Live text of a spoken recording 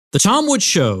The Tom Woods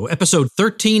Show, episode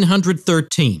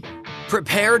 1313.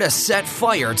 Prepare to set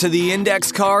fire to the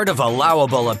index card of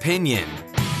allowable opinion.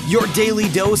 Your daily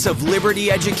dose of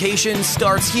liberty education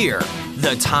starts here.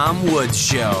 The Tom Woods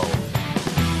Show.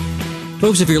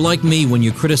 Folks, if you're like me, when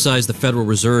you criticize the Federal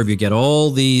Reserve, you get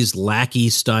all these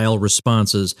lackey-style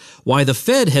responses. Why, the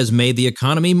Fed has made the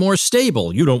economy more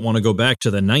stable. You don't want to go back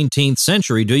to the 19th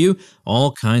century, do you?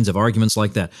 All kinds of arguments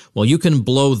like that. Well, you can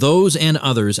blow those and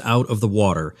others out of the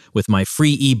water with my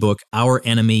free ebook, Our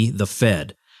Enemy, the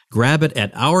Fed. Grab it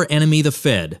at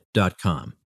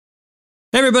ourenemythefed.com.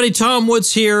 Hey everybody, Tom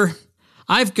Woods here.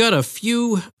 I've got a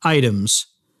few items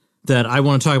that I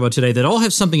want to talk about today that all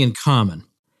have something in common.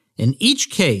 In each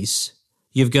case,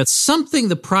 you've got something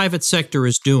the private sector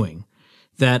is doing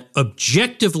that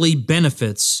objectively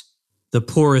benefits the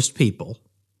poorest people.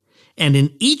 And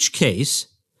in each case,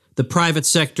 the private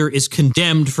sector is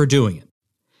condemned for doing it.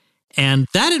 And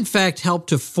that, in fact, helped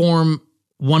to form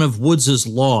one of Woods's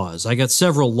laws. I got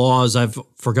several laws. I've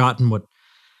forgotten what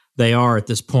they are at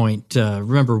this point.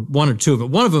 Remember one or two of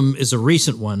them. One of them is a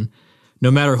recent one.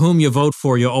 No matter whom you vote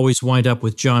for, you always wind up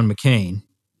with John McCain.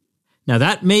 Now,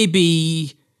 that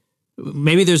maybe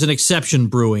there's an exception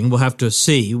brewing. We'll have to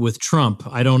see with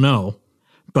Trump. I don't know.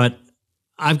 But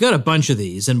I've got a bunch of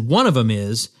these, and one of them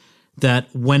is that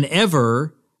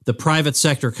whenever the private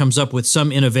sector comes up with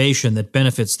some innovation that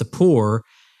benefits the poor,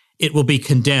 it will be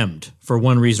condemned for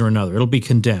one reason or another. It'll be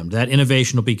condemned. That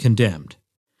innovation will be condemned.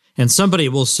 And somebody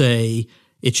will say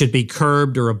it should be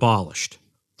curbed or abolished.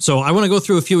 So I want to go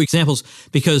through a few examples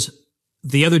because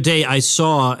the other day, I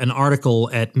saw an article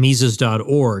at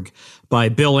Mises.org by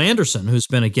Bill Anderson, who's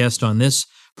been a guest on this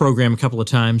program a couple of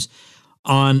times,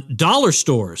 on dollar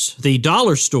stores, the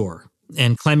dollar store,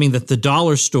 and claiming that the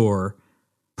dollar store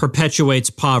perpetuates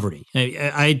poverty.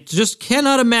 I just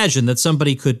cannot imagine that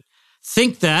somebody could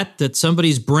think that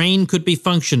somebody's brain could be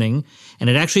functioning,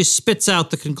 and it actually spits out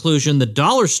the conclusion that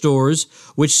dollar stores,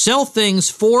 which sell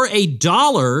things for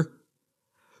 $1,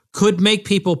 could make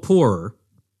people poorer.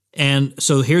 And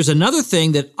so here's another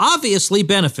thing that obviously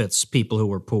benefits people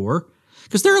who are poor,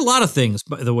 because there are a lot of things,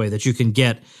 by the way, that you can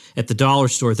get at the dollar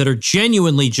store that are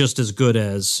genuinely just as good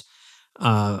as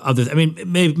other. I mean,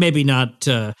 maybe not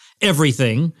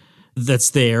everything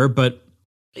that's there, but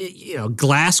you know,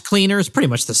 glass cleaner is pretty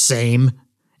much the same.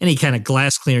 Any kind of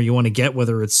glass cleaner you want to get,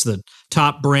 whether it's the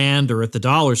top brand or at the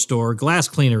dollar store, glass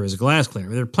cleaner is a glass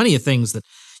cleaner. There are plenty of things that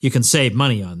you can save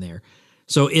money on there.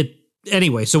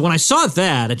 Anyway, so when I saw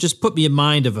that, it just put me in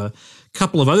mind of a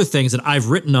couple of other things that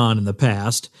I've written on in the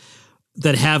past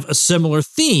that have a similar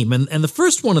theme. And the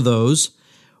first one of those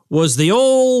was the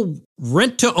old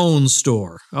rent-to-own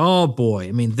store. Oh, boy.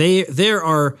 I mean, there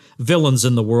are villains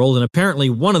in the world, and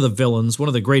apparently one of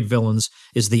the great villains,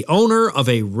 is the owner of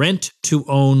a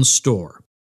rent-to-own store.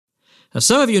 Now,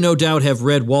 some of you no doubt have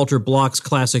read Walter Block's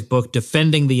classic book,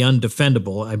 Defending the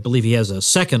Undefendable. I believe he has a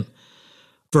second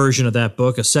version of that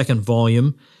book, a second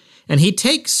volume, and he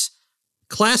takes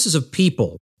classes of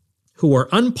people who are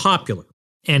unpopular,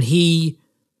 and he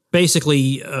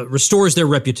basically restores their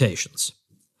reputations.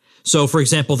 So, for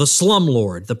example, the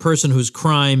slumlord, the person whose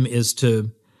crime is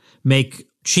to make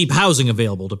cheap housing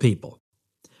available to people,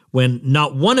 when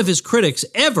not one of his critics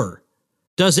ever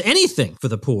does anything for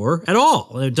the poor at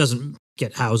all. It doesn't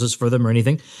get houses for them or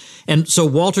anything. And so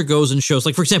Walter goes and shows,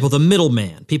 like, for example, the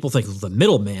middleman. People think the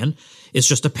middleman is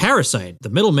just a parasite. The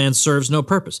middleman serves no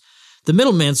purpose. The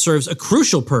middleman serves a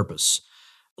crucial purpose,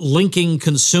 linking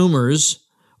consumers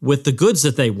with the goods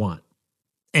that they want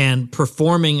and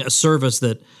performing a service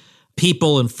that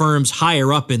people and firms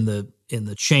higher up in the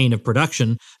chain of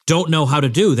production don't know how to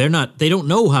do. They don't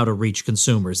know how to reach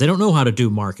consumers. They don't know how to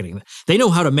do marketing. They know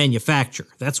how to manufacture.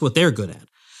 That's what they're good at.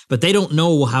 But they don't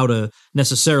know how to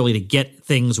necessarily to get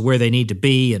things where they need to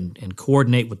be and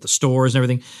coordinate with the stores and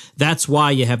everything. That's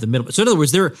why you have the middle. So in other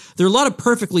words, there are a lot of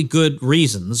perfectly good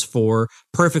reasons for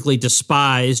perfectly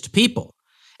despised people.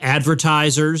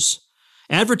 Advertisers.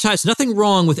 Nothing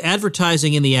wrong with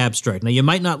advertising in the abstract. Now, you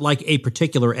might not like a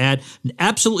particular ad.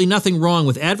 Absolutely nothing wrong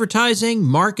with advertising,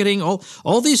 marketing.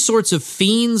 All these sorts of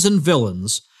fiends and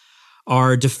villains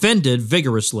are defended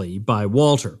vigorously by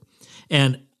Walter.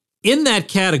 And in that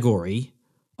category,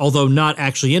 although not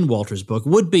actually in Walter's book,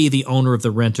 would be the owner of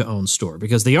the rent-to-own store.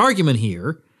 Because the argument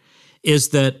here is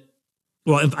that,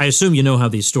 well, I assume you know how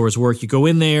these stores work. You go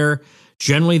in there.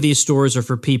 Generally, these stores are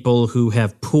for people who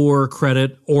have poor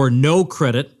credit or no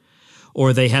credit,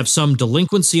 or they have some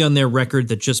delinquency on their record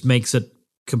that just makes it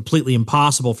completely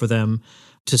impossible for them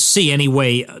to see any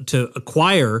way to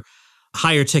acquire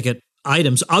higher ticket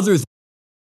items other than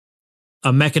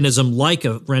a mechanism like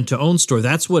a rent-to-own store.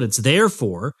 That's what it's there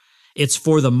for. It's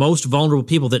for the most vulnerable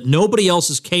people that nobody else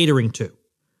is catering to.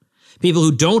 People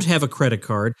who don't have a credit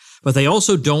card, but they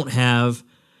also don't have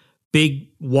big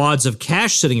wads of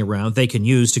cash sitting around they can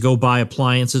use to go buy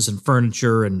appliances and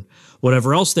furniture and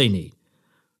whatever else they need.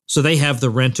 So they have the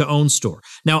rent-to-own store.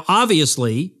 Now,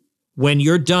 obviously, when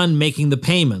you're done making the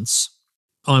payments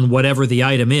on whatever the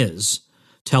item is,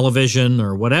 television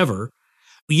or whatever,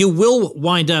 you will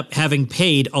wind up having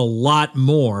paid a lot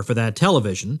more for that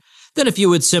television than if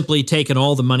you had simply taken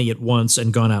all the money at once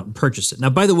and gone out and purchased it. Now,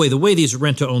 by the way these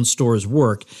rent-to-own stores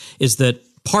work is that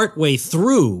partway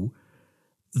through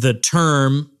the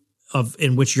term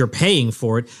in which you're paying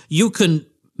for it, you can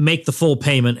make the full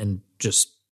payment and just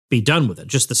be done with it.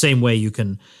 Just the same way you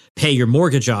can pay your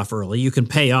mortgage off early. You can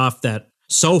pay off that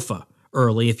sofa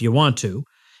early if you want to,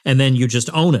 and then you just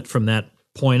own it from that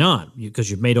point on because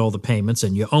you've made all the payments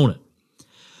and you own it.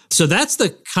 So that's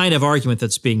the kind of argument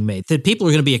that's being made, that people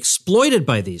are going to be exploited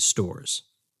by these stores.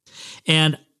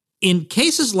 And in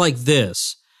cases like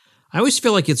this, I always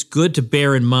feel like it's good to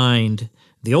bear in mind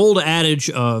the old adage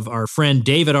of our friend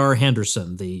David R.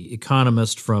 Henderson, the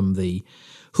economist from the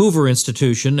Hoover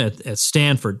Institution at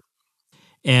Stanford.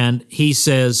 And he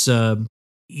says,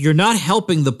 you're not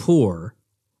helping the poor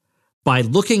by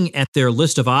looking at their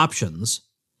list of options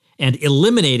and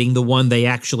eliminating the one they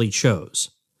actually chose.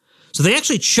 So they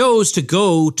actually chose to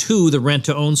go to the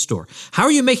rent-to-own store. How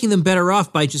are you making them better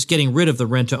off by just getting rid of the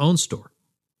rent-to-own store?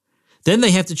 Then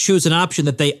they have to choose an option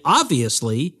that they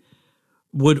obviously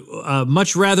would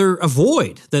much rather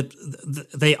avoid, that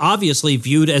they obviously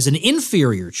viewed as an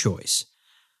inferior choice.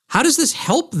 How does this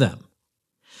help them?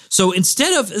 So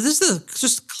instead of, this is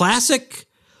just classic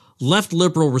left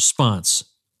liberal response.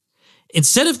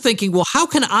 Instead of thinking, well, how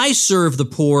can I serve the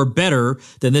poor better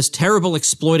than this terrible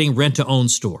exploiting rent-to-own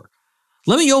store?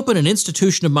 Let me open an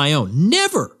institution of my own.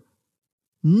 Never.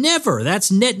 Never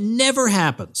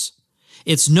happens.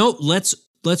 It's let's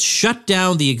shut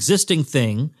down the existing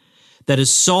thing that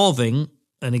is solving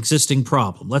an existing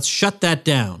problem. Let's shut that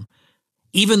down,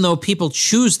 even though people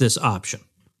choose this option.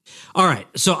 All right,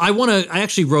 so I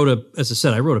actually wrote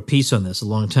a piece on this a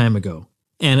long time ago.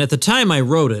 And at the time I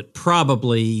wrote it,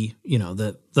 probably,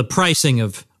 the pricing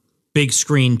of big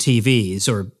screen TVs,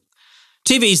 or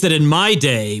TVs that in my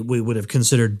day we would have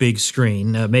considered big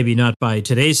screen, maybe not by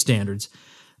today's standards,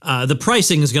 the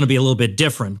pricing is going to be a little bit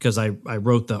different because I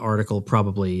wrote the article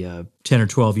probably 10 or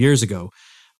 12 years ago.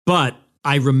 But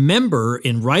I remember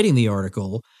in writing the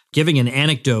article giving an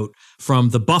anecdote from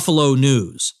the Buffalo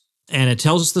News. And it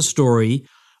tells us the story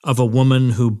of a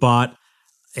woman who bought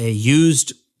a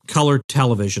used color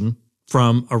television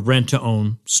from a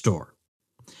rent-to-own store.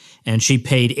 And she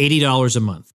paid $80 a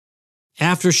month.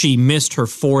 After she missed her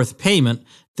fourth payment,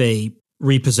 they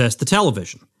repossessed the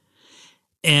television.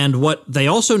 And what they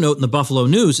also note in the Buffalo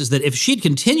News is that if she'd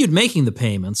continued making the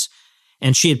payments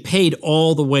and she had paid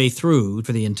all the way through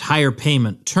for the entire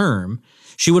payment term,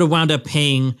 she would have wound up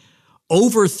paying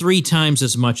over 3 times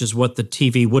as much as what the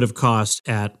TV would have cost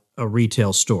at a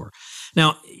retail store.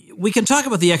 Now, we can talk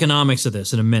about the economics of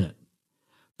this in a minute,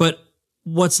 but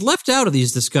what's left out of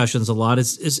these discussions a lot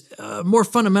is a more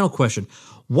fundamental question.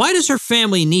 Why does her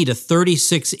family need a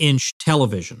 36-inch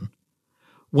television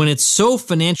when it's so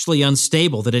financially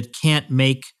unstable that it can't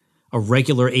make a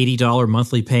regular $80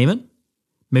 monthly payment?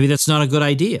 Maybe that's not a good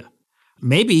idea.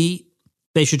 Maybe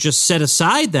they should just set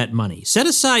aside that money. Set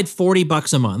aside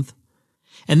 $40 a month.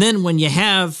 And then when you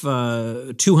have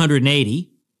 $280,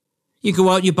 you go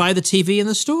out and you buy the TV in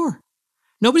the store.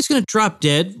 Nobody's going to drop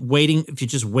dead waiting if you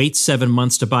just wait 7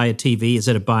 months to buy a TV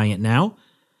instead of buying it now.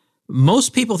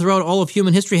 Most people throughout all of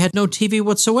human history had no TV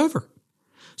whatsoever.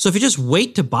 So if you just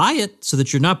wait to buy it so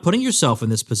that you're not putting yourself in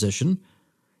this position,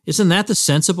 isn't that the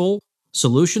sensible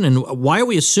solution? And why are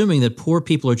we assuming that poor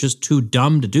people are just too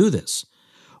dumb to do this?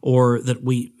 Or that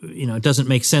it doesn't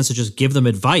make sense to just give them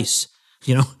advice,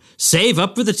 save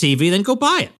up for the TV, then go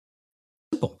buy it.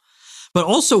 Simple. But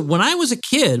also, when I was a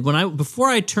kid, before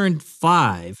I turned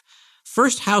 5,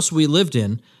 first house we lived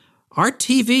in, our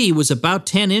TV was about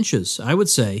 10 inches, I would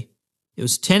say. It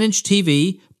was 10-inch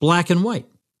TV, black and white.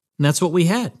 And that's what we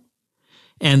had.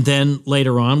 And then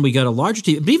later on, we got a larger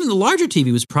TV. But even the larger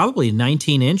TV was probably a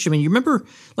 19-inch. I mean, you remember,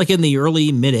 like in the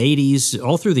early, mid-'80s,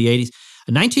 all through the 80s,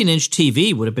 a 19-inch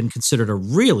TV would have been considered a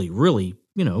really, really,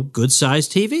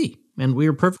 good-sized TV. And we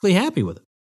were perfectly happy with it.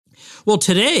 Well,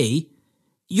 today,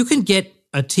 you can get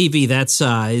a TV that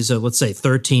size, let's say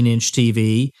 13-inch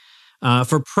TV,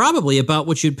 for probably about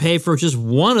what you'd pay for just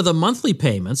one of the monthly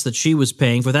payments that she was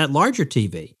paying for that larger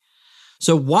TV.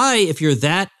 So why, if you're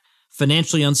that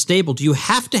financially unstable, do you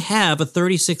have to have a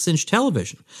 36-inch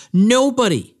television?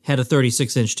 Nobody had a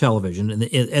 36-inch television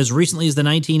as recently as the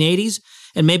 1980s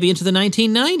and maybe into the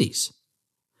 1990s.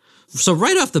 So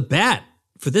right off the bat,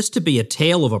 for this to be a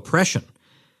tale of oppression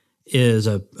is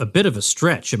a bit of a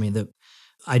stretch. I mean,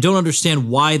 I don't understand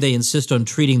why they insist on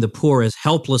treating the poor as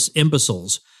helpless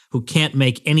imbeciles who can't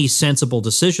make any sensible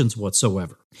decisions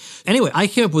whatsoever. Anyway, I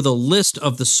came up with a list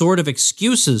of the sort of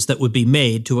excuses that would be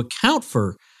made to account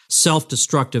for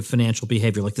self-destructive financial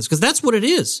behavior like this, because that's what it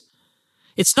is.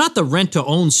 It's not the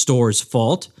rent-to-own store's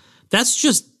fault. That's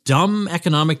just dumb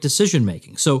economic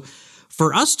decision-making. So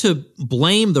for us to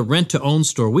blame the rent-to-own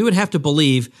store, we would have to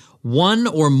believe one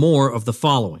or more of the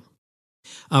following.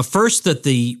 First, that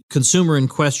the consumer in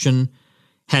question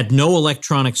had no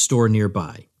electronics store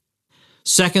nearby.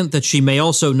 Second, that she may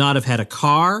also not have had a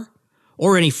car,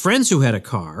 or any friends who had a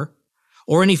car,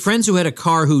 or any friends who had a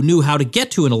car who knew how to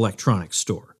get to an electronics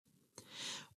store.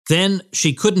 Then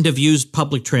she couldn't have used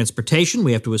public transportation.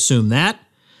 We have to assume that.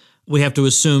 We have to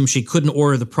assume she couldn't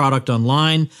order the product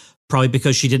online, probably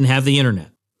because she didn't have the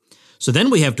internet. So then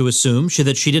we have to assume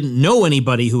that she didn't know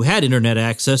anybody who had internet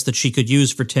access that she could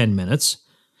use for 10 minutes.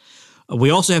 We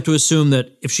also have to assume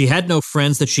that if she had no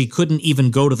friends, that she couldn't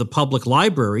even go to the public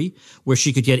library where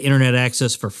she could get internet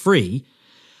access for free.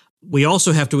 We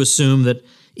also have to assume that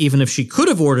even if she could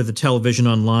have ordered the television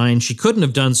online, she couldn't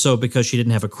have done so because she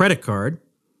didn't have a credit card.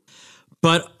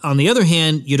 But on the other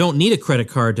hand, you don't need a credit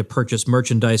card to purchase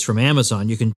merchandise from Amazon.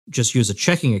 You can just use a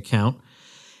checking account.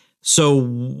 So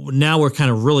now we're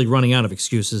kind of really running out of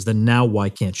excuses. Then now why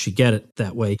can't she get it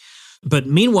that way? But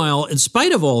meanwhile, in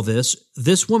spite of all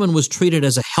this woman was treated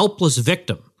as a helpless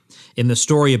victim in the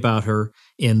story about her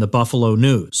in the Buffalo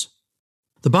News.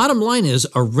 The bottom line is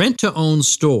a rent-to-own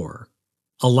store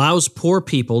allows poor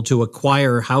people to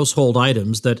acquire household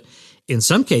items that, in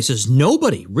some cases,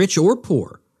 nobody, rich or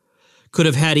poor, could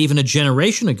have had even a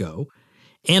generation ago,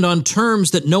 and on terms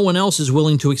that no one else is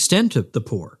willing to extend to the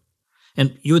poor.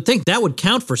 And you would think that would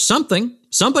count for something.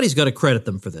 Somebody's got to credit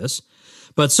them for this.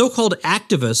 But so-called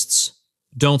activists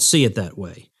don't see it that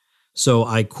way. So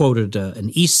I quoted an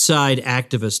East Side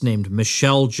activist named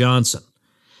Michelle Johnson.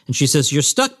 And she says, "You're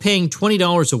stuck paying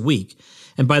 $20 a week,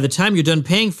 and by the time you're done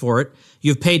paying for it,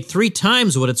 you've paid 3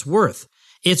 times what it's worth.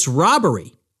 It's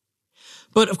robbery."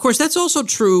 But of course, that's also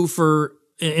true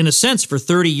in a sense, for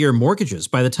 30-year mortgages.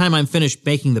 By the time I'm finished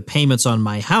making the payments on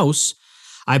my house,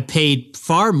 I've paid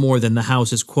far more than the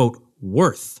house is, quote,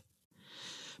 worth.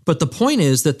 But the point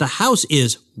is that the house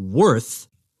is worth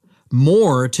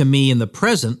more to me in the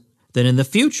present than in the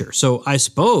future. So I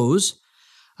suppose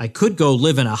I could go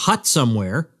live in a hut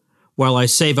somewhere while I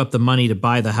save up the money to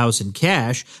buy the house in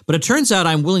cash, but it turns out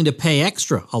I'm willing to pay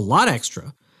extra, a lot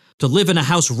extra, to live in a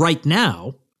house right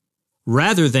now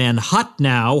rather than hut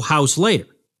now, house later.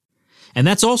 And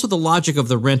that's also the logic of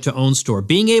the rent-to-own store,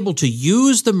 being able to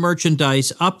use the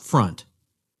merchandise up front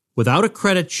without a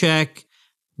credit check,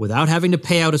 without having to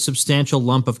pay out a substantial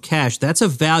lump of cash. That's a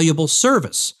valuable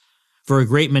service for a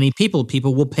great many people.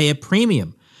 People will pay a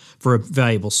premium for a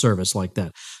valuable service like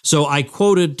that. So I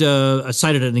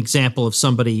cited an example of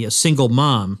somebody, a single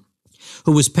mom,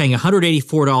 who was paying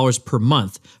 $184 per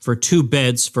month for 2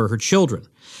 beds for her children.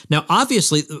 Now,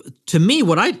 obviously, to me,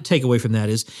 what I take away from that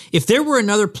is if there were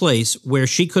another place where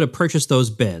she could have purchased those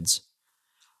beds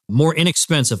more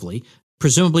inexpensively,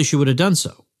 presumably she would have done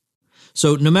so.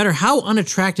 So no matter how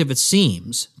unattractive it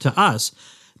seems to us,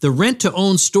 the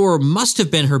rent-to-own store must have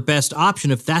been her best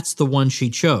option if that's the one she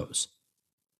chose.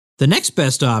 The next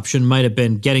best option might have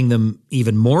been getting them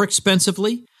even more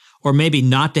expensively, or maybe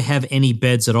not to have any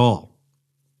beds at all.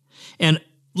 And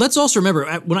let's also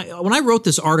remember, when I wrote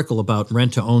this article about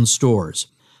rent-to-own stores,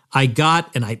 I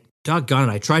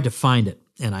tried to find it,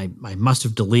 and I must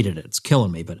have deleted it. It's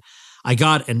killing me, but I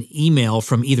got an email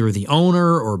from either the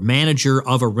owner or manager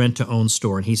of a rent-to-own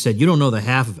store, and he said, "You don't know the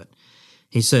half of it."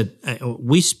 He said,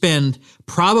 "We spend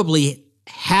probably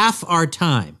half our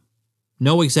time,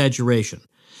 no exaggeration,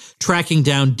 tracking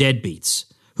down deadbeats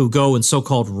who go and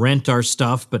so-called rent our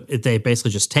stuff, but they're basically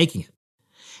just taking it.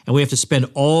 And we have to spend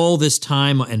all this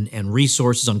time and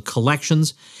resources on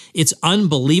collections. It's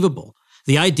unbelievable.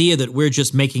 The idea that we're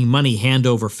just making money hand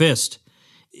over fist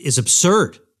is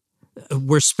absurd.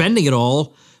 We're spending it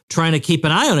all trying to keep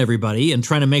an eye on everybody and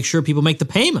trying to make sure people make the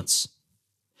payments."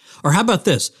 Or how about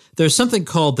this? There's something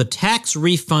called the Tax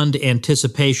Refund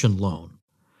Anticipation Loan,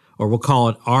 or we'll call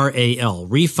it RAL,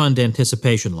 Refund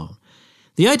Anticipation Loan.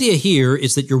 The idea here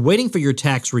is that you're waiting for your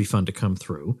tax refund to come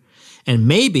through, and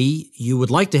maybe you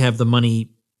would like to have the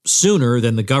money sooner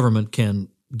than the government can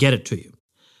get it to you.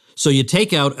 So you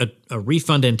take out a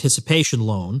refund anticipation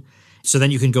loan, So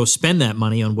then you can go spend that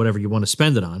money on whatever you want to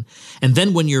spend it on. And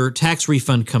then when your tax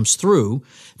refund comes through,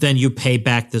 then you pay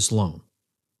back this loan.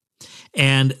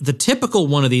 And the typical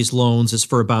one of these loans is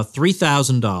for about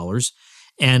 $3,000,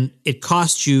 and it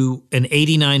costs you an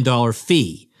 $89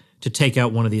 fee to take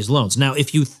out one of these loans. Now,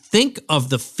 if you think of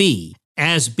the fee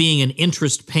as being an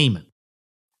interest payment,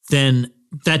 then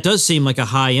that does seem like a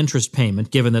high interest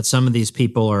payment, given that some of these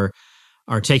people are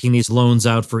taking these loans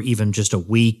out for even just a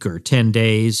week or 10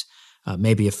 days.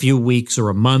 Maybe a few weeks or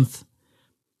a month.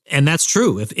 And that's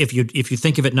true. If you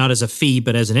think of it not as a fee,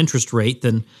 but as an interest rate,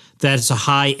 then that's a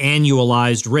high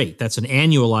annualized rate. That's an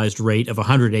annualized rate of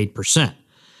 108%.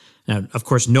 Now, of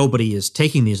course, nobody is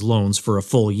taking these loans for a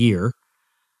full year.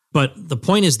 But the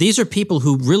point is, these are people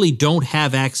who really don't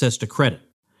have access to credit.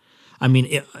 I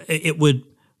mean, it would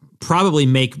probably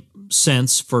make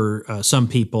sense for some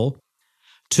people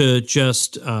to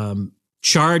just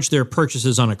charge their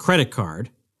purchases on a credit card.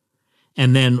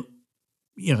 And then,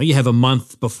 you have a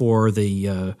month before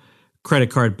the credit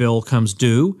card bill comes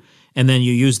due, and then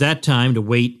you use that time to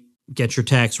wait, get your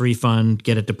tax refund,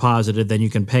 get it deposited, then you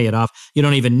can pay it off. You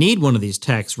don't even need one of these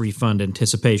tax refund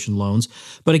anticipation loans.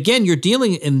 But again, you're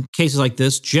dealing in cases like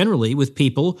this generally with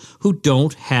people who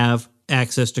don't have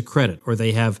access to credit, or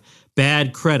they have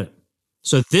bad credit.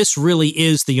 So this really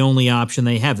is the only option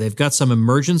they have. They've got some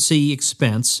emergency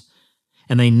expense,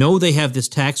 and they know they have this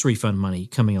tax refund money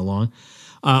coming along.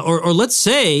 Or let's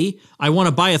say I want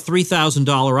to buy a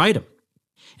 $3,000 item,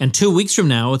 and 2 weeks from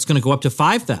now, it's going to go up to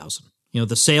 $5,000.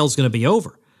 The sale's going to be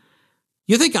over.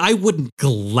 You think I wouldn't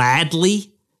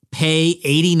gladly pay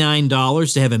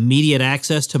 $89 to have immediate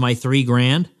access to my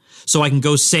 $3,000 so I can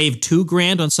go save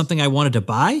 $2,000 on something I wanted to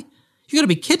buy? You got to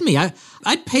be kidding me.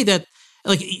 I'd pay that.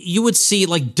 Like, you would see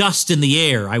like dust in the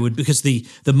air. I would, because the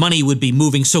money would be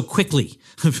moving so quickly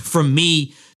from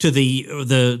me to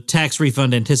the tax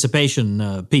refund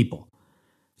anticipation people.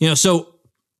 So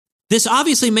this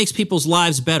obviously makes people's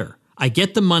lives better. I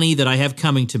get the money that I have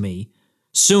coming to me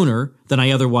sooner than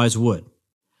I otherwise would.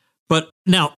 But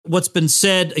now, what's been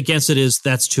said against it is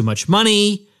that's too much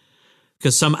money,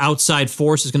 because some outside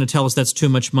force is going to tell us that's too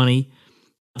much money.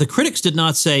 The critics did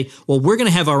not say, well, we're going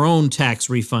to have our own tax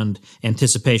refund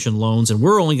anticipation loans, and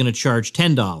we're only going to charge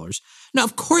 $10. No,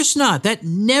 of course not. That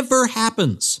never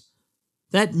happens.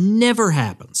 That never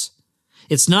happens.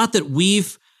 It's not that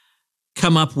we've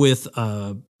come up with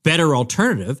a better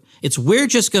alternative. It's we're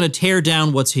just going to tear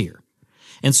down what's here.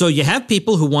 And so you have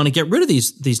people who want to get rid of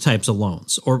these types of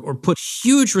loans or put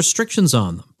huge restrictions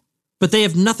on them, but they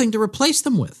have nothing to replace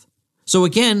them with. So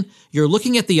again, you're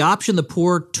looking at the option the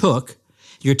poor took.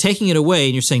 You're taking it away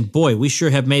and you're saying, boy, we sure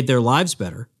have made their lives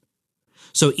better.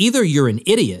 So either you're an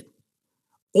idiot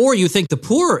or you think the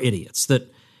poor are idiots,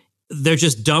 that they're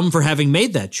just dumb for having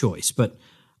made that choice. But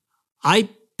I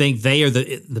think they are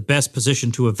the best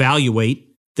position to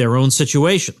evaluate their own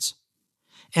situations.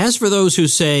 As for those who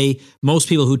say most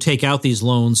people who take out these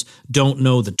loans don't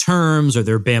know the terms, or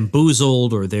they're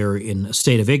bamboozled, or they're in a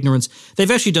state of ignorance, they've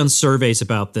actually done surveys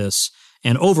about this,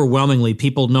 and overwhelmingly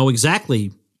people know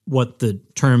exactly what the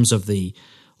terms of the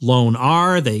loan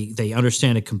are. They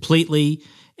understand it completely.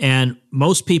 And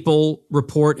most people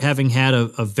report having had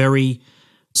a very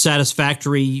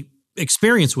satisfactory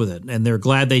experience with it. And they're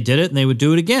glad they did it, and they would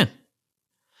do it again.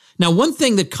 Now, one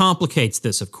thing that complicates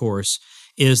this, of course,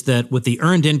 is that with the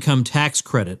earned income tax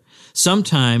credit,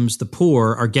 sometimes the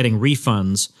poor are getting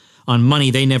refunds on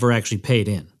money they never actually paid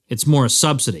in. It's more a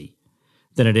subsidy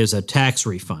than it is a tax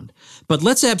refund. But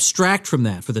let's abstract from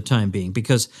that for the time being,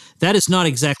 because that is not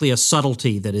exactly a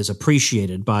subtlety that is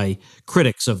appreciated by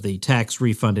critics of the tax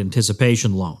refund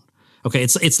anticipation loan. Okay,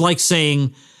 it's like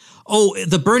saying, oh,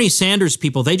 the Bernie Sanders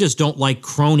people, they just don't like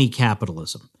crony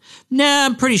capitalism. Nah,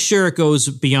 I'm pretty sure it goes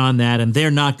beyond that, and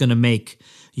they're not going to make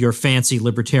your fancy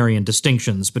libertarian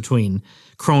distinctions between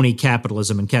crony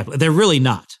capitalism and capitalism. They're really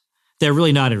not. They're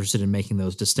really not interested in making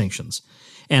those distinctions.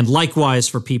 And likewise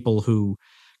for people who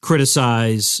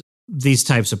criticize these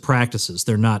types of practices,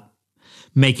 they're not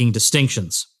making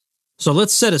distinctions. So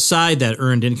let's set aside that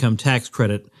earned income tax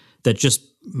credit that just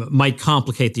might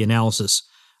complicate the analysis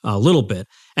a little bit,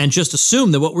 and just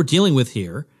assume that what we're dealing with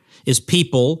here is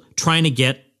people trying to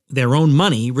get their own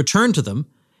money returned to them,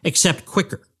 except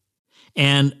quicker.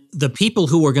 And the people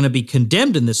who are going to be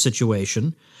condemned in this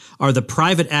situation are the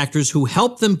private actors who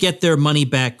help them get their money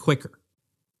back quicker.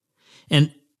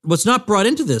 And what's not brought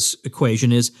into this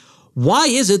equation is, why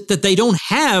is it that they don't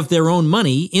have their own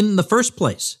money in the first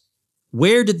place?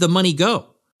 Where did the money go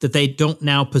that they don't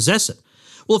now possess it?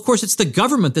 Well, of course, it's the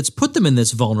government that's put them in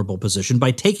this vulnerable position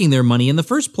by taking their money in the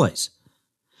first place.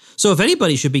 So if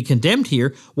anybody should be condemned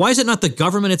here, why is it not the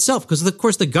government itself? Because, of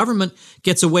course, the government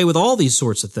gets away with all these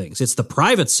sorts of things. It's the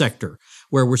private sector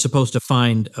where we're supposed to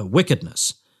find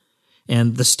wickedness.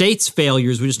 And the state's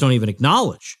failures we just don't even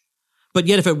acknowledge. But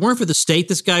yet, if it weren't for the state,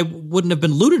 this guy wouldn't have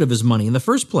been looted of his money in the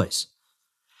first place.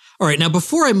 All right, now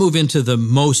before I move into the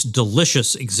most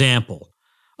delicious example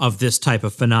of this type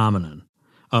of phenomenon,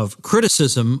 of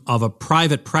criticism of a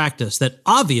private practice that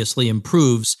obviously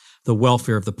improves the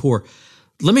welfare of the poor,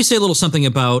 let me say a little something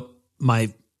about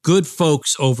my good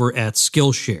folks over at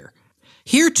Skillshare.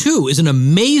 Here, too, is an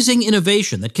amazing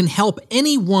innovation that can help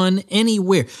anyone,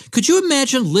 anywhere. Could you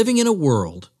imagine living in a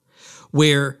world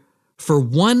where, for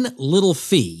one little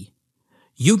fee,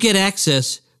 you get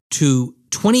access to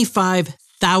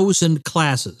 25,000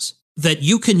 classes that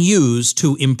you can use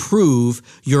to improve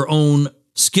your own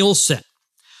skill set,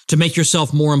 to make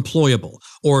yourself more employable,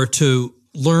 or to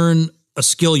learn a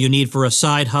skill you need for a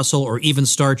side hustle, or even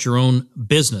start your own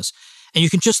business. And you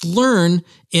can just learn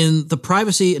in the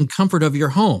privacy and comfort of your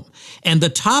home. And the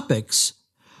topics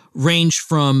range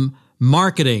from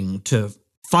marketing to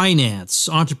finance,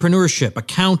 entrepreneurship,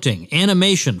 accounting,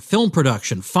 animation, film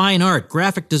production, fine art,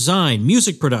 graphic design,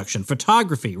 music production,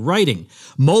 photography, writing,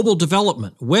 mobile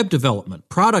development, web development,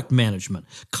 product management,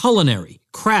 culinary,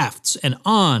 crafts, and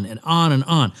on and on and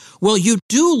on. Well, you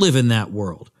do live in that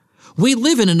world. We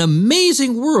live in an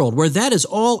amazing world where that is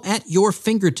all at your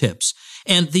fingertips.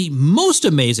 And the most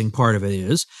amazing part of it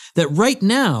is that right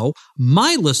now,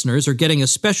 my listeners are getting a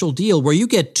special deal where you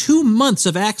get 2 months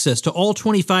of access to all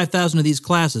 25,000 of these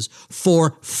classes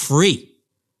for free.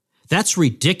 That's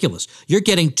ridiculous. You're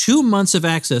getting 2 months of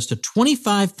access to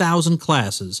 25,000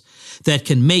 classes that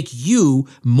can make you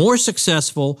more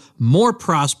successful, more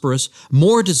prosperous,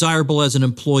 more desirable as an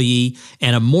employee,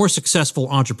 and a more successful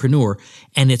entrepreneur.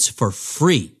 And it's for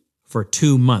free for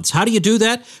 2 months. How do you do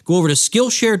that? Go over to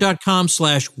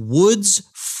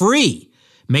Skillshare.com/woodsfree.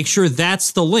 Make sure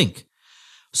that's the link.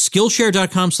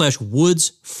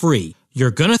 Skillshare.com/woodsfree.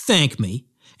 You're going to thank me.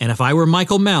 And if I were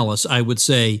Michael Malice, I would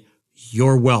say,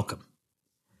 you're welcome.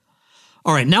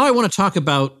 All right, now I want to talk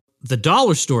about the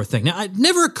dollar store thing. Now, it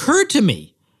never occurred to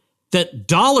me that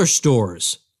dollar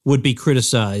stores would be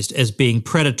criticized as being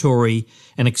predatory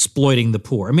and exploiting the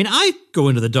poor. I mean, I go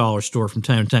into the dollar store from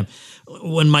time to time.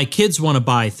 When my kids want to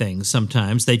buy things,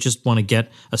 sometimes they just want to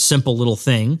get a simple little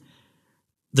thing.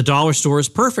 The dollar store is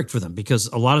perfect for them because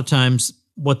a lot of times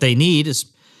what they need is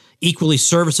equally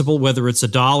serviceable, whether it's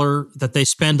 $1 that they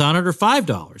spend on it or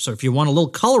 $5. So if you want a little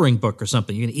coloring book or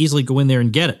something, you can easily go in there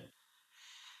and get it.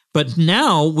 But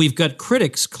now we've got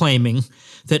critics claiming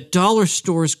that dollar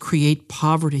stores create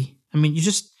poverty. I mean, you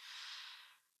just,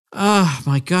 oh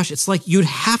my gosh, it's like you'd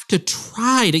have to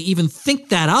try to even think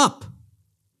that up.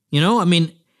 You know, I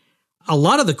mean, a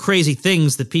lot of the crazy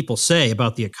things that people say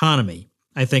about the economy,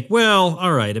 I think, well,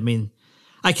 all right, I mean,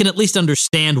 I can at least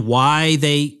understand why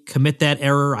they commit that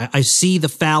error. I see the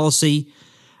fallacy,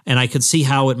 and I can see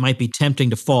how it might be tempting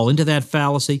to fall into that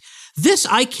fallacy. This,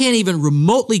 I can't even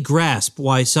remotely grasp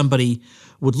why somebody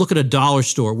would look at a dollar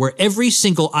store where every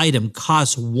single item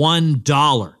costs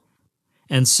 $1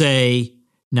 and say,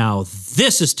 now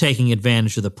this is taking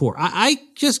advantage of the poor. I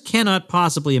just cannot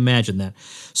possibly imagine that.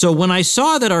 So when I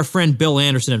saw that our friend Bill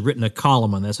Anderson had written a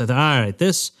column on this, I thought, all right,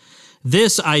 this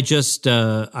I just,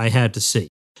 I had to see.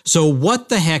 So what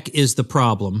the heck is the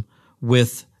problem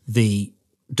with the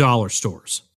dollar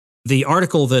stores? The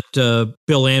article that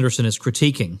Bill Anderson is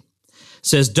critiquing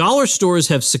says dollar stores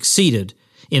have succeeded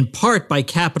in part by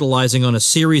capitalizing on a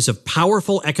series of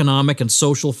powerful economic and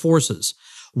social forces,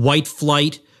 white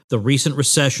flight, the recent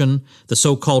recession, the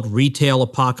so-called retail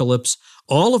apocalypse,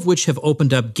 all of which have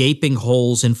opened up gaping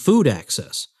holes in food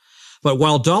access. But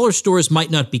while dollar stores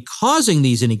might not be causing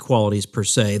these inequalities per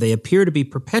se, they appear to be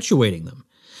perpetuating them.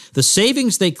 The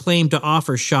savings they claim to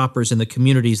offer shoppers in the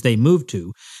communities they move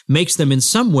to makes them in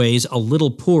some ways a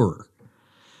little poorer.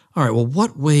 All right, well,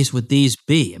 what ways would these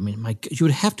be? I mean, you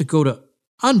would have to go to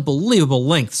unbelievable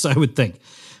lengths, I would think,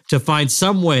 to find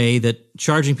some way that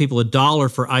charging people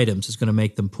 $1 for items is going to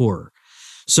make them poorer.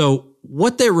 So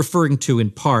what they're referring to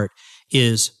in part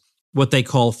is what they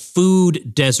call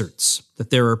food deserts,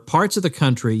 that there are parts of the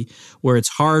country where it's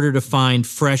harder to find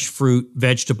fresh fruit,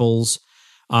 vegetables,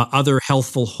 other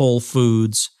healthful whole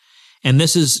foods. And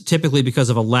this is typically because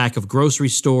of a lack of grocery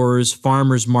stores,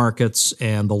 farmers markets,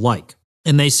 and the like.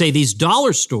 And they say these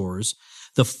dollar stores,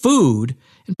 the food,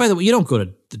 and by the way, you don't go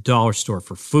to the dollar store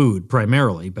for food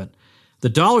primarily, but the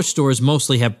dollar stores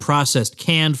mostly have processed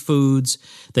canned foods.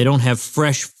 They don't have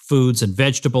fresh foods and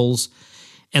vegetables.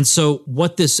 And so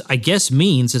what this, I guess,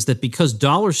 means is that because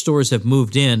dollar stores have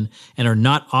moved in and are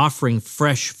not offering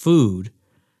fresh food,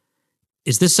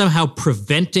 Is this somehow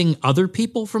preventing other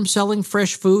people from selling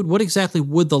fresh food? What exactly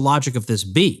would the logic of this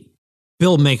be?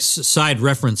 Bill makes side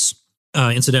reference,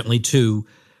 incidentally, to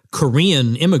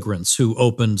Korean immigrants who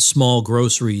opened small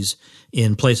groceries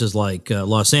in places like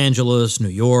Los Angeles, New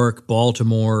York,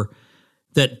 Baltimore,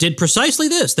 that did precisely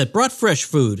this, that brought fresh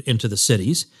food into the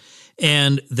cities.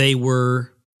 And they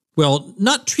were, well,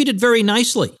 not treated very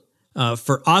nicely,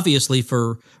 obviously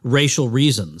for racial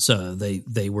reasons.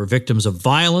 They were victims of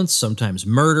violence, sometimes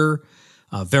murder,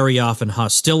 very often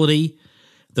hostility.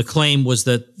 The claim was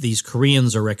that these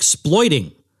Koreans are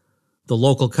exploiting the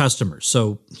local customers.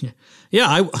 So,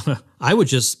 yeah,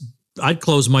 I'd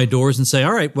close my doors and say,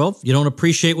 all right, well, if you don't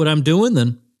appreciate what I'm doing,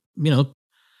 then,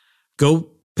 go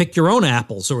pick your own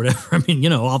apples or whatever. I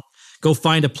mean, I'll go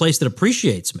find a place that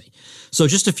appreciates me. So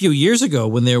just a few years ago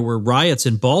when there were riots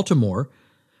in Baltimore,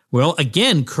 well,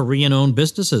 again, Korean-owned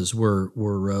businesses were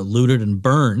looted and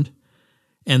burned.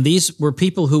 And these were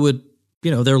people who would,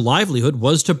 their livelihood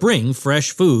was to bring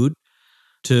fresh food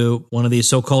to one of these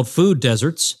so-called food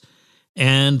deserts,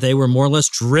 and they were more or less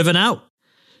driven out.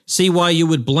 See why you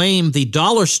would blame the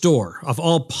dollar store of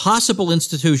all possible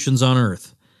institutions on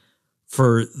earth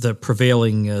for the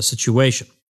prevailing situation.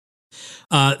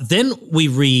 Then we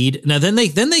read, now then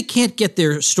they can't get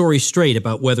their story straight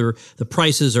about whether the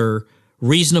prices are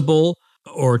reasonable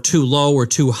or too low or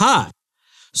too high.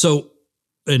 So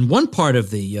in one part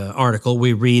of the article,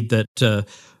 we read that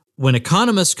when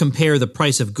economists compare the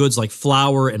price of goods like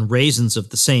flour and raisins of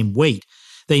the same weight,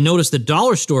 they notice that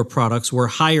dollar store products were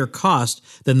higher cost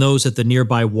than those at the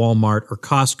nearby Walmart or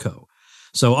Costco.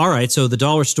 So, all right, so the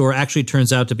dollar store actually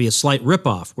turns out to be a slight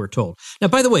ripoff, we're told. Now,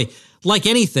 by the way, like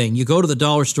anything, you go to the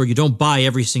dollar store, you don't buy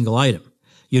every single item.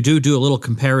 You do a little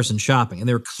comparison shopping. And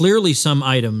there are clearly some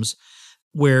items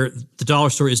where the dollar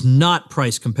store is not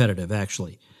price competitive,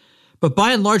 actually. But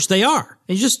by and large, they are.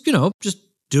 And you just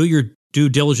do your due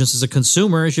diligence as a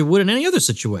consumer as you would in any other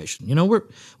situation.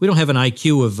 We don't have an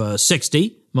IQ of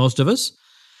 60, most of us.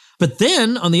 But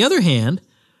then, on the other hand,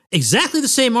 exactly the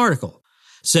same article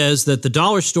says that the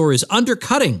dollar store is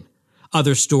undercutting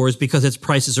other stores because its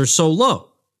prices are so low.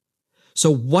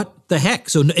 So what the heck?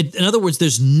 So in other words,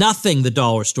 there's nothing the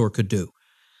dollar store could do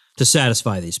to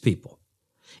satisfy these people,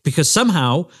 because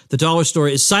somehow the dollar store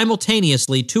is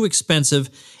simultaneously too expensive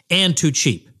and too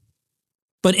cheap.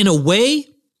 But in a way,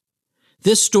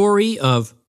 this story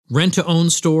of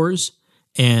rent-to-own stores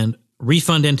and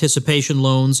refund anticipation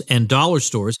loans and dollar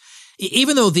stores,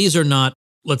 even though these are not,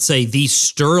 let's say, the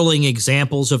sterling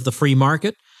examples of the free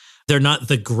market, they're not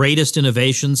the greatest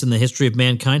innovations in the history of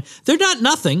mankind, they're not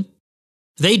nothing.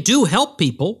 They do help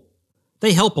people.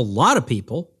 They help a lot of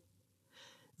people.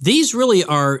 These really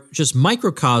are just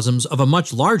microcosms of a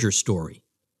much larger story.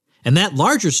 And that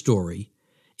larger story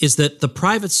is that the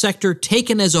private sector,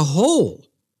 taken as a whole,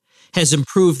 has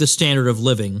improved the standard of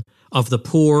living of the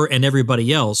poor and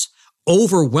everybody else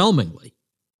overwhelmingly.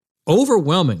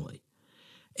 Overwhelmingly.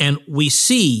 And we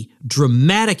see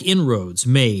dramatic inroads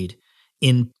made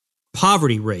in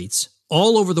poverty rates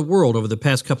all over the world over the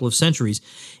past couple of centuries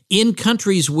in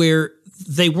countries where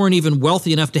they weren't even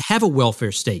wealthy enough to have a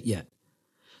welfare state yet.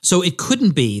 So it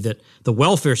couldn't be that the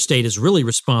welfare state is really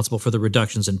responsible for the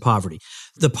reductions in poverty.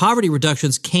 The poverty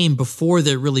reductions came before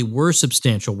there really were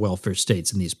substantial welfare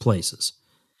states in these places.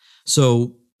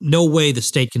 So no way the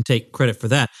state can take credit for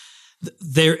that.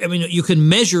 You can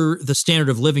measure the standard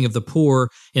of living of the poor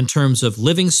in terms of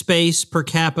living space per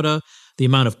capita, the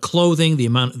amount of clothing,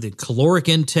 the caloric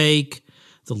intake,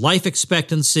 the life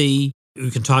expectancy.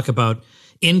 We can talk about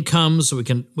incomes. We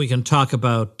can talk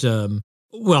about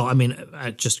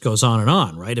it just goes on and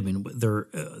on, right? I mean,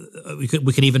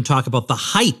 we can even talk about the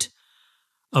height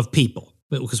of people,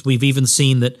 because we've even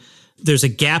seen that there's a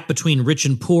gap between rich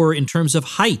and poor in terms of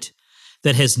height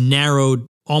that has narrowed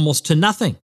almost to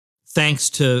nothing, thanks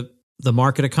to the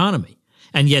market economy.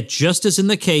 And yet, just as in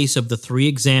the case of the three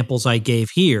examples I gave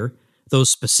here, those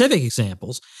specific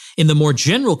examples, in the more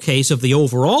general case of the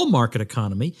overall market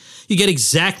economy, you get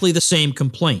exactly the same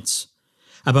complaints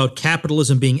about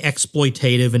capitalism being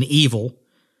exploitative and evil,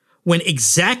 when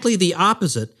exactly the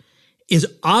opposite is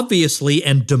obviously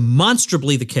and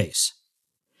demonstrably the case.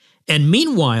 And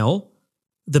meanwhile,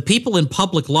 the people in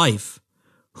public life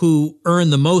who earn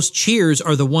the most cheers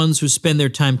are the ones who spend their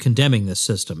time condemning this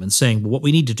system and saying, well, what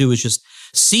we need to do is just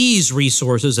seize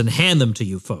resources and hand them to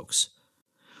you folks.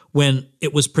 When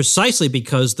it was precisely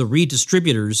because the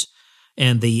redistributors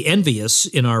and the envious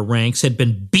in our ranks had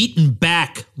been beaten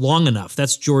back long enough.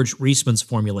 That's George Reisman's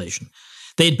formulation.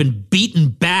 They had been beaten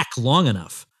back long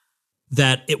enough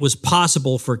that it was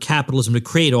possible for capitalism to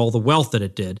create all the wealth that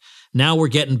it did. Now we're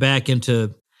getting back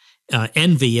into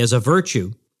envy as a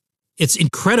virtue, it's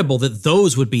incredible that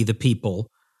those would be the people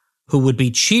who would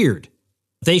be cheered.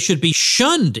 They should be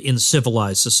shunned in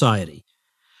civilized society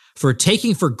for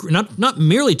taking for not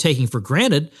merely taking for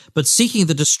granted, but seeking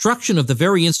the destruction of the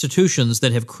very institutions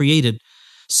that have created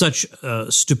such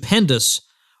stupendous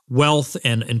wealth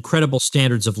and incredible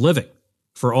standards of living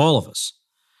for all of us.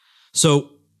 So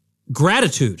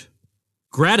gratitude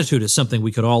is something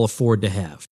we could all afford to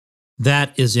have.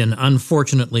 That is in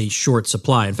unfortunately short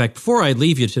supply. In fact, before I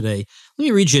leave you today, let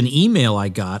me read you an email I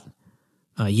got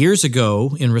years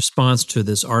ago in response to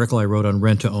this article I wrote on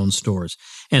rent-to-own stores.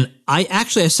 And I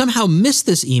somehow missed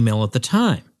this email at the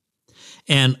time.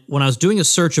 And when I was doing a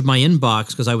search of my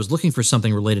inbox, because I was looking for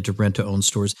something related to rent-to-own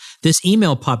stores, this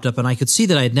email popped up and I could see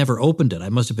that I had never opened it. I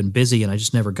must have been busy and I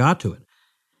just never got to it.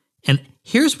 And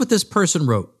here's what this person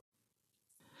wrote.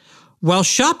 While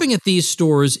shopping at these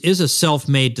stores is a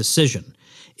self-made decision,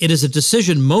 it is a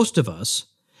decision most of us,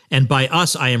 and by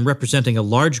us I am representing a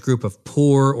large group of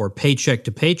poor or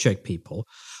paycheck-to-paycheck people,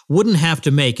 wouldn't have to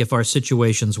make if our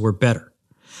situations were better.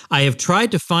 I have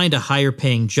tried to find a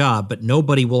higher-paying job, but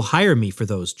nobody will hire me for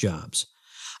those jobs.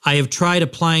 I have tried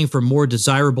applying for more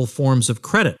desirable forms of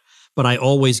credit, but I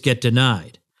always get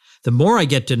denied. The more I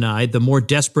get denied, the more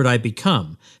desperate I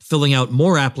become, filling out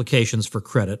more applications for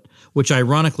credit, which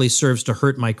ironically serves to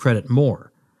hurt my credit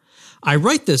more. I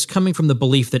write this coming from the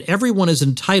belief that everyone is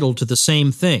entitled to the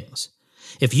same things.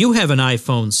 If you have an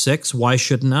iPhone 6, why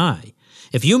shouldn't I?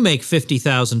 If you make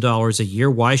 $50,000 a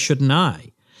year, why shouldn't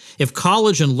I? If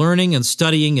college and learning and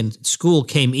studying and school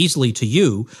came easily to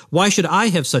you, why should I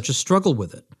have such a struggle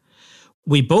with it?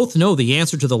 We both know the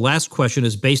answer to the last question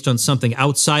is based on something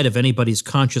outside of anybody's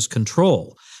conscious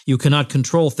control. You cannot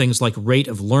control things like rate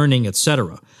of learning,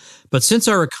 etc. But since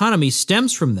our economy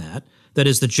stems from that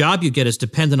is, the job you get is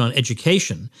dependent on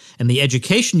education, and the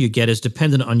education you get is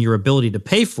dependent on your ability to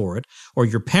pay for it, or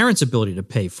your parents' ability to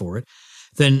pay for it,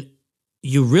 then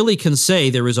you really can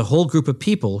say there is a whole group of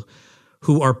people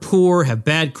who are poor, have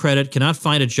bad credit, cannot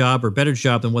find a job or better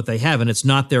job than what they have, and it's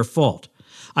not their fault.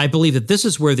 I believe that this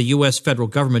is where the U.S. federal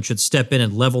government should step in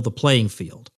and level the playing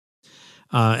field.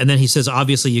 And then he says,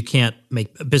 obviously, you can't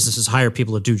make businesses hire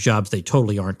people to do jobs they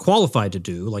totally aren't qualified to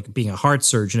do, like being a heart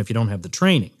surgeon if you don't have the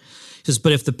training. He says,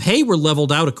 but if the pay were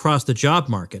leveled out across the job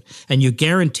market and you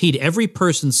guaranteed every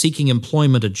person seeking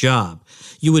employment a job,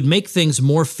 you would make things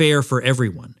more fair for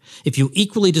everyone. If you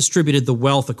equally distributed the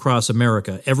wealth across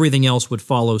America, everything else would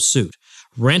follow suit.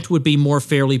 Rent would be more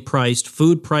fairly priced,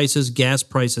 food prices, gas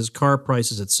prices, car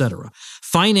prices, etc.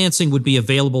 Financing would be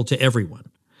available to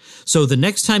everyone. So the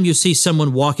next time you see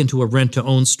someone walk into a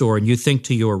rent-to-own store and you think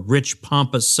to your rich,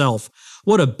 pompous self,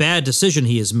 what a bad decision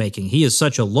he is making. He is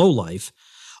such a lowlife.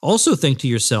 Also think to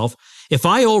yourself, if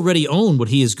I already own what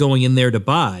he is going in there to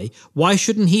buy, why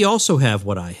shouldn't he also have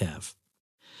what I have?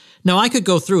 Now, I could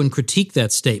go through and critique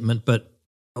that statement, but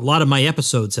a lot of my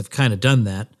episodes have kind of done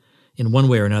that in one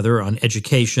way or another on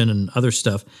education and other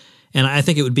stuff, and I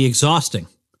think it would be exhausting.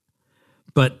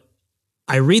 But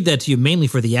I read that to you mainly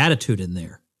for the attitude in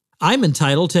there. I'm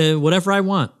entitled to whatever I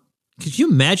want. Could you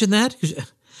imagine that?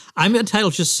 I'm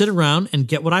entitled to just sit around and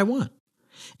get what I want.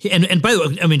 And by the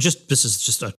way, I mean, this is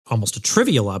just almost a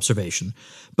trivial observation,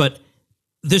 but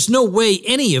there's no way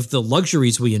any of the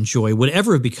luxuries we enjoy would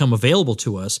ever have become available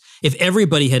to us if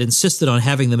everybody had insisted on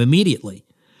having them immediately.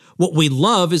 What we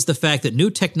love is the fact that new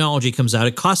technology comes out.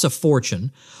 It costs a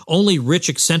fortune. Only rich,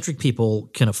 eccentric people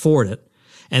can afford it.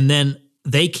 And then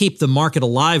they keep the market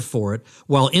alive for it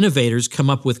while innovators come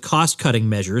up with cost-cutting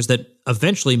measures that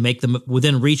eventually make them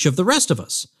within reach of the rest of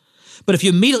us. But if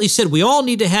you immediately said we all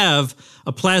need to have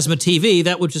a plasma TV,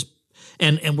 that would just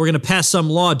and we're going to pass some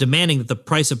law demanding that the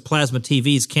price of plasma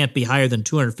TVs can't be higher than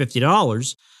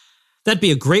 $250, that'd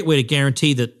be a great way to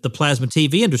guarantee that the plasma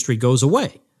TV industry goes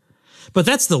away. But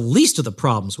that's the least of the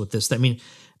problems with this. I mean,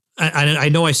 I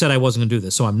know I said I wasn't going to do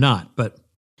this, so I'm not. But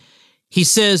he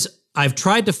says, I've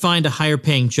tried to find a higher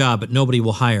paying job, but nobody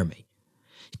will hire me.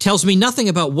 He tells me nothing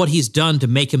about what he's done to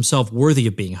make himself worthy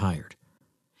of being hired.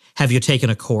 Have you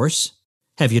taken a course?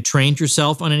 Have you trained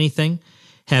yourself on anything?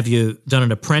 Have you done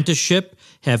an apprenticeship?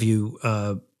 Have you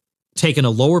taken a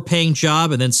lower paying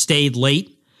job and then stayed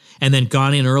late and then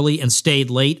gone in early and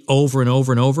stayed late over and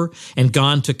over and over and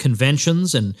gone to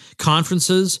conventions and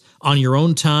conferences on your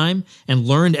own time and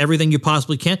learned everything you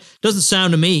possibly can? Doesn't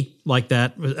sound to me like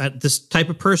that. This type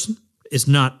of person is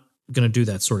not going to do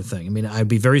that sort of thing. I mean, I'd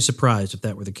be very surprised if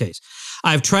that were the case.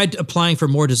 I've tried applying for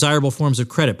more desirable forms of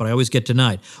credit, but I always get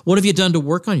denied. What have you done to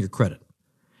work on your credit?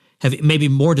 Maybe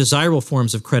more desirable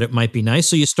forms of credit might be nice.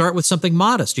 So you start with something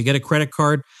modest. You get a credit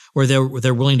card where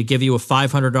they're willing to give you a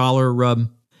 $500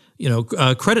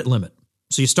 credit limit.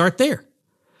 So you start there.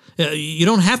 You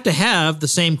don't have to have the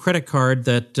same credit card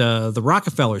that the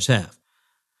Rockefellers have.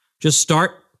 Just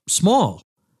start small,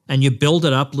 and you build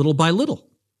it up little by little.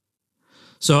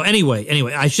 So anyway,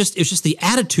 it's just the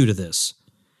attitude of this.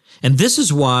 And this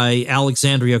is why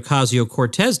Alexandria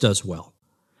Ocasio-Cortez does well.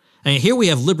 And here we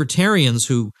have libertarians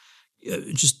who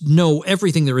just know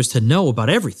everything there is to know about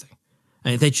everything.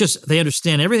 And they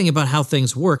understand everything about how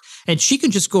things work. And she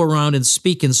can just go around and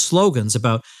speak in slogans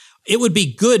about, it would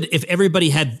be good if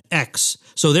everybody had X.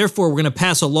 So therefore, we're going to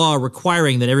pass a law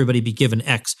requiring that everybody be given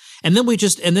X. And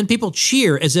then people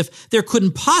cheer as if there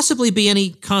couldn't possibly be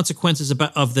any consequences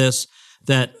of this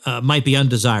that might be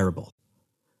undesirable.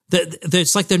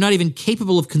 It's like they're not even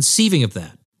capable of conceiving of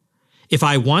that. If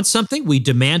I want something, we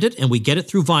demand it and we get it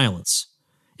through violence.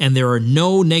 And there are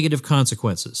no negative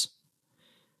consequences.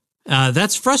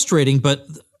 That's frustrating, but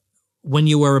when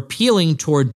you are appealing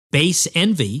toward base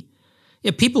envy,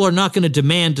 people are not going to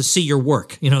demand to see your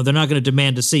work. They're not going to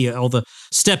demand to see all the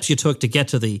steps you took to get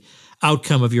to the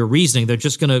outcome of your reasoning. They're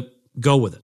just going to go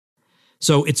with it.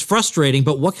 So it's frustrating,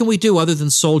 but what can we do other than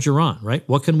soldier on, right?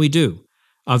 What can we do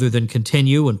other than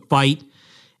continue and fight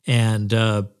and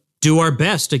do our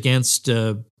best against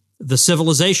the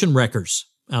civilization wreckers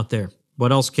out there?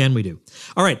 What else can we do?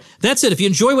 All right, that's it. If you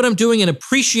enjoy what I'm doing and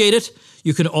appreciate it,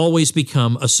 you can always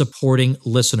become a supporting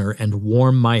listener and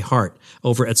warm my heart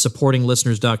over at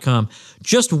supportinglisteners.com.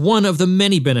 Just one of the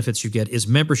many benefits you get is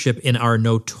membership in our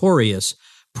notorious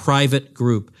private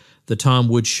group, the Tom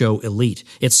Woods Show Elite.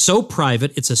 It's so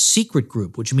private, it's a secret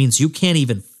group, which means you can't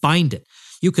even find it.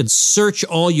 You can search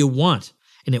all you want,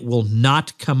 and it will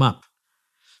not come up.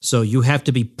 So you have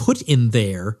to be put in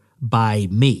there by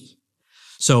me.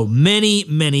 So many,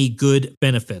 many good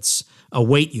benefits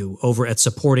await you over at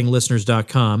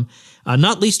supportinglisteners.com,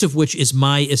 not least of which is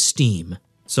my esteem.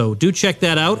 So do check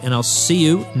that out, and I'll see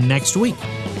you next week.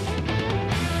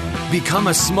 Become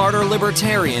a smarter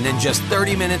libertarian in just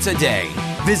 30 minutes a day.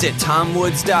 Visit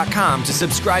TomWoods.com to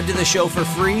subscribe to the show for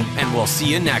free, and we'll see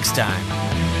you next time.